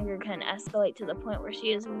 since her hunger can escalate to the point where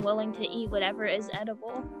she is willing to eat whatever is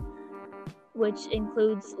edible, which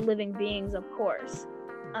includes living beings, of course.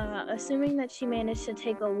 Assuming that she managed to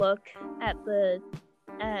take a look at the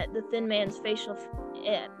Thin Man's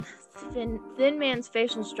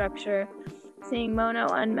facial structure, seeing Mono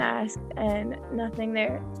unmasked and nothing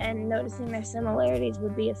there, and noticing their similarities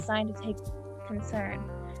would be a sign to take concern,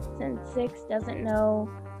 since 6 doesn't know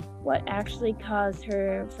what actually caused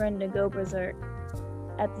her friend to go berserk.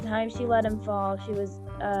 At the time she let him fall, he was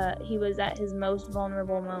at his most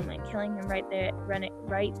vulnerable moment. Killing him right then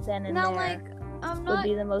and there. Like, I'm would not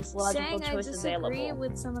be the most logical saying choice I disagree available.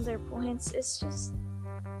 with some of their points. It's just,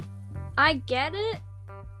 I get it,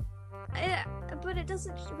 but it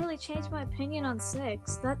doesn't really change my opinion on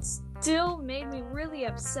 6. That still made me really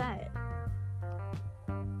upset.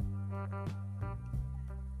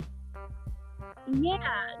 Yeah,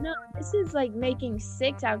 no, this is like making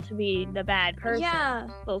 6 out to be the bad person. Yeah.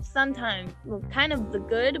 Well, sometimes, kind of the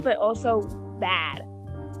good, but also bad.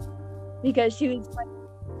 Because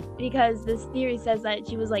because this theory says that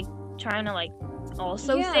she was like trying to like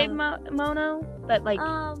also save Mono, but like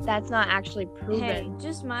that's not actually proven. Hey,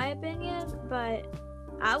 just my opinion, but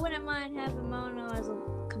I wouldn't mind having Mono as a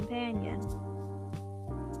companion.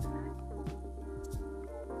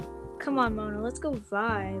 Come on, Mono, let's go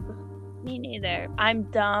vibe. Me neither. I'm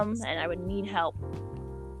dumb and I would need help.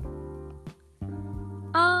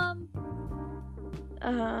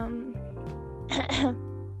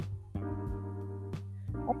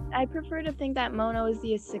 I prefer to think that Mono is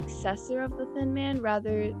the successor of the Thin Man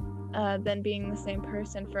rather than being the same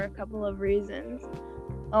person for a couple of reasons.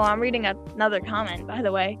 Oh, I'm reading another comment, by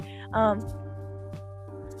the way.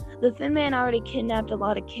 The Thin Man already kidnapped a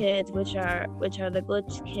lot of kids, which are the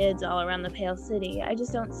glitched kids all around the Pale City. I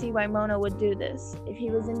just don't see why Mono would do this. If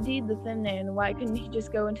he was indeed the Thin Man, why couldn't he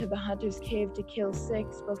just go into the Hunter's Cave to kill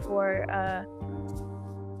Six before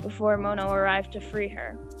Mono arrived to free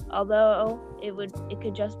her? Although it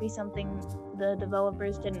could just be something the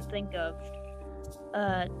developers didn't think of.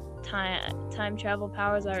 Time travel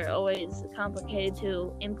powers are always complicated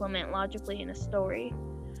to implement logically in a story.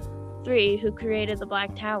 3. Who created the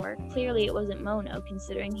Black Tower? Clearly it wasn't Mono,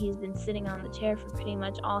 considering he's been sitting on the chair for pretty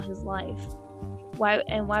much all his life. Why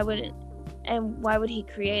would he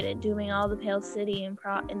create it, dooming all the Pale City in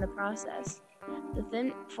the process?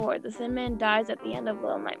 4. The Thin Man dies at the end of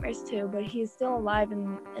Little Nightmares 2, but he is still alive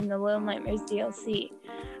in the Little Nightmares DLC.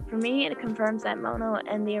 For me, it confirms that Mono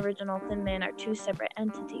and the original Thin Man are two separate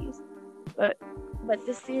entities. But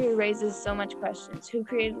this theory raises so much questions. Who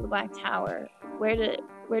created the Black Tower? Where do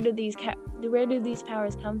these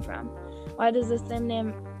powers come from? Why does the Thin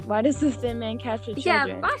Man capture children?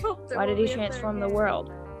 Yeah, I hope there Why did will he be a transform third the game.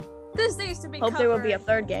 world? This needs to be Hope covered, there will be a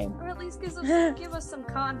third game. or at least give us some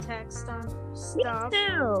context on Me stuff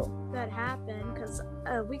too. that happened, because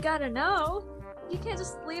we gotta know. You can't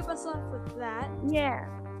just leave us off with that. Yeah.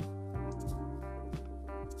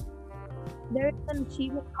 There's an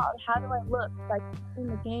achievement called How Do I Look? By completing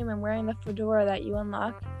the game and wearing the fedora that you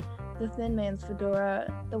unlock. The Thin Man's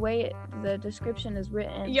fedora. The way the description is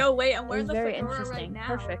written Yo, wait, I'm wearing is the very fedora interesting. right now.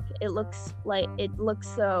 Perfect. It looks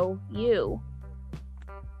so you.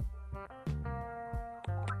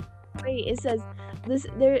 Wait, it says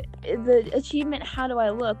the achievement How Do I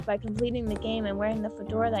Look? By completing the game and wearing the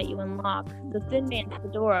fedora that you unlock. The Thin Man's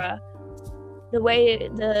fedora. The way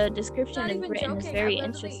the description is written is very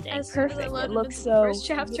interesting. Perfect. It looks so. First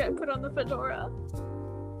chapter, I put on the fedora.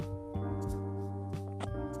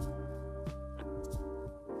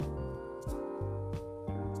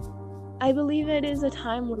 I believe it is a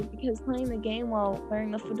time loop because playing the game while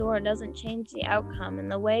wearing the fedora doesn't change the outcome, and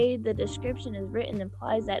the way the description is written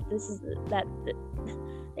implies that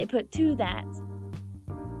they put to that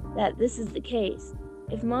this is the case.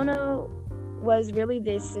 If Mono was really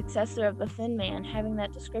the successor of the Thin Man, having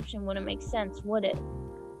that description wouldn't make sense, would it?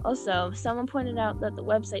 Also, someone pointed out that the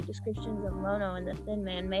website descriptions of Mono and the Thin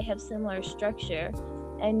Man may have similar structure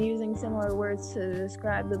and using similar words to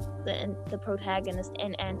describe the protagonist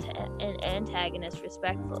and antagonist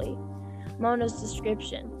respectively. Mono's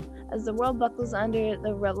description. As the world buckles under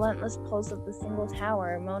the relentless pulse of the single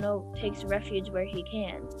tower, Mono takes refuge where he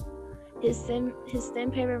can. His thin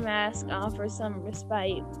paper mask offers some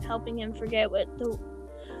respite, helping him forget that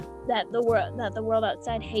the world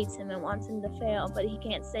outside hates him and wants him to fail, but he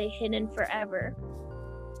can't stay hidden forever.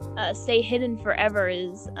 Stay hidden forever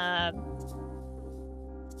is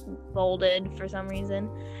bolded for some reason.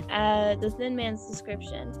 The Thin Man's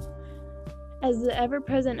description. As the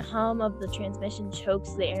ever-present hum of the transmission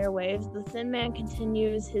chokes the airwaves, the Thin Man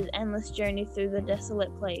continues his endless journey through the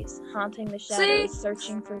desolate place, haunting the shadows,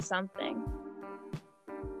 searching for something.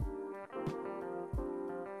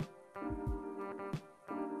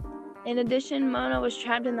 In addition, Mono was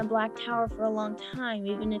trapped in the Black Tower for a long time,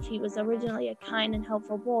 even if he was originally a kind and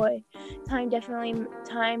helpful boy. Time definitely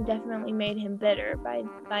made him bitter.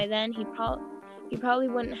 By then, he probably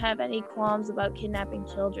wouldn't have any qualms about kidnapping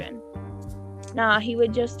children. Nah, he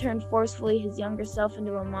would just turn forcefully his younger self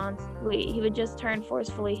into a monster.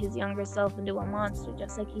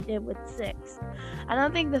 Just like he did with Six. I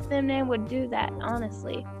don't think the Thin Man would do that,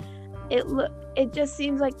 honestly. It just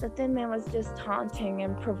seems like the Thin Man was just taunting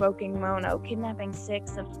and provoking Mono, kidnapping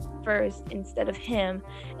Six first instead of him,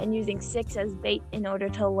 and using Six as bait in order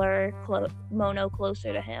to lure Mono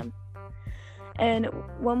closer to him. And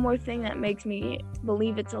one more thing that makes me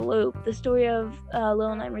believe it's a loop. The story of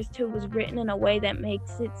Little Nightmares 2 was written in a way that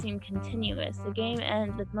makes it seem continuous. The game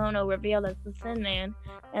ends with Mono revealed as the Thin Man,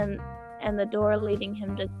 and the door leading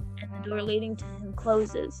to him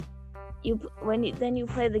closes. You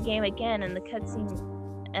play the game again, and the cutscene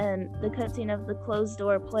of the closed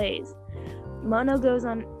door plays. Mono goes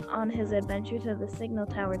on his adventure to the signal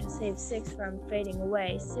tower to save Six from fading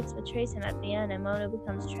away. Six betrays him at the end, and Mono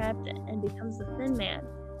becomes trapped and becomes the Thin Man,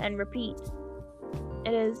 and repeat.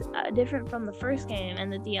 It is different from the first game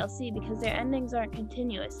and the DLC because their endings aren't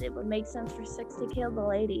continuous. It would make sense for Six to kill the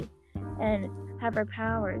lady and have her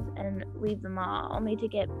powers and leave them all, only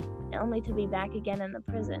to be back again in the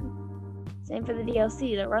prison. Same for the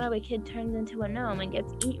DLC. The runaway kid turns into a gnome and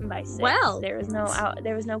gets eaten by Six. Well, there was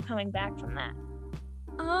no coming back from that.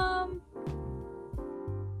 How?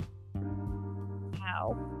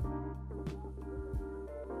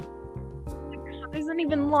 there's an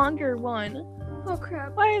even longer one. Oh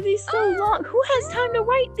crap. Why are these so long? Who has time to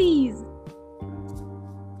write these?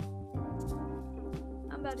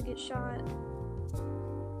 I'm about to get shot.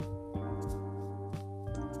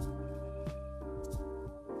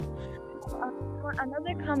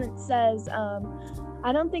 Another comment says,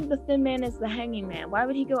 I don't think the Thin Man is the Hanging Man. Why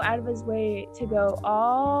would he go out of his way to go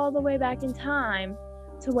all the way back in time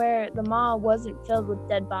to where the mall wasn't filled with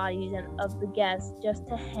dead bodies and of the guests just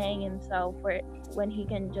to hang himself when he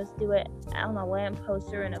can just do it on a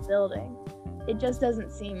lamppost or in a building? It just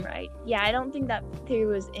doesn't seem right. Yeah, I don't think that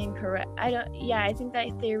theory was incorrect. I think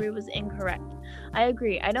that theory was incorrect. I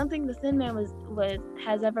agree. I don't think the Thin Man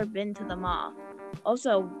has ever been to the mall.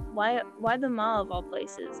 Also, why the mall of all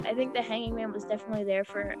places? I think the Hanging Man was definitely there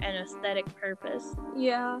for an aesthetic purpose.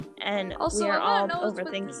 Yeah. And also, we are all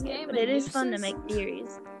overthinking it, but it is fun to make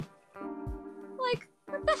theories. Like,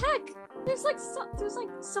 what the heck? There's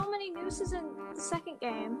so many nooses in the second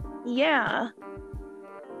game. Yeah.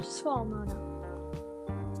 Just follow Mona.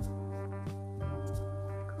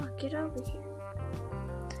 Come on, get over here.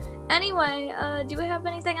 Anyway, do we have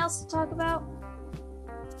anything else to talk about?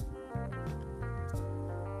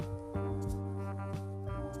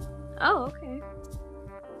 Oh, okay.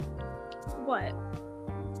 What?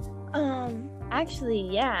 Actually,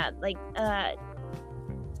 yeah, like,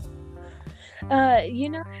 you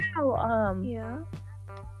know how, Yeah.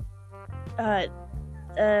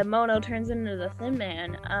 Mono turns into the Thin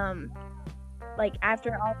Man, like,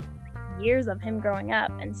 after all years of him growing up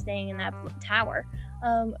and staying in that tower.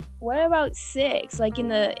 What about 6? Like, in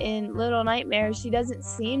Little Nightmares, she doesn't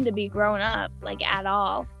seem to be grown up, like, at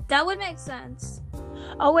all. That would make sense.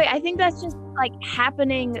 Oh, wait, I think that's just, like,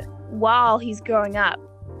 happening while he's growing up.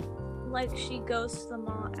 Like, she goes to the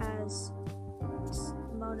mall as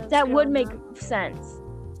Mona's That would make up. sense.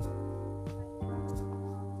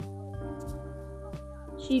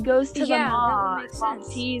 She goes to the mall while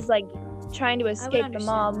she's, like, trying to escape the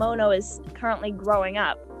mall. Mono is currently growing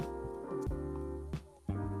up.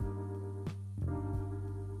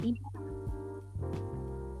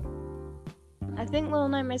 I think Little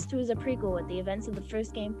Nightmares 2 is a prequel with the events of the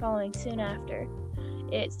first game following soon after.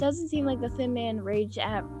 It doesn't seem like the Thin Man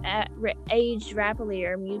aged rapidly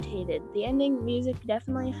or mutated. The ending music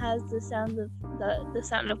definitely has the sound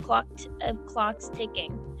of clocks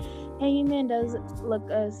ticking. Hanging Man does look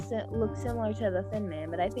similar to the Thin Man,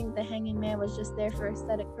 but I think the Hanging Man was just there for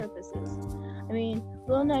aesthetic purposes. I mean,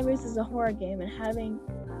 Little Nightmares is a horror game, and having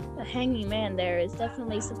a Hanging Man there is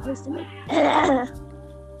definitely supposed to make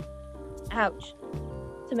ouch,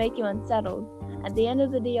 to make you unsettled. At the end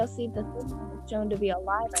of the DLC, the Thin Man is shown to be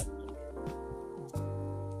alive, I think.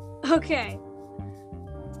 Okay.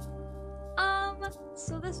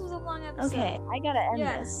 So this was a long episode. Okay, I gotta end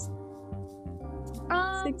this.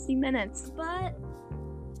 60 minutes. But,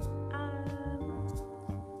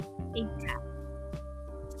 yeah.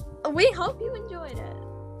 We hope you enjoyed it.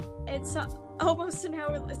 It's almost an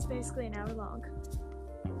hour, it's basically an hour long.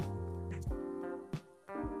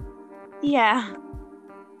 Yeah.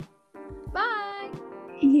 Bye!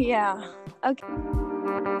 Yeah. Okay.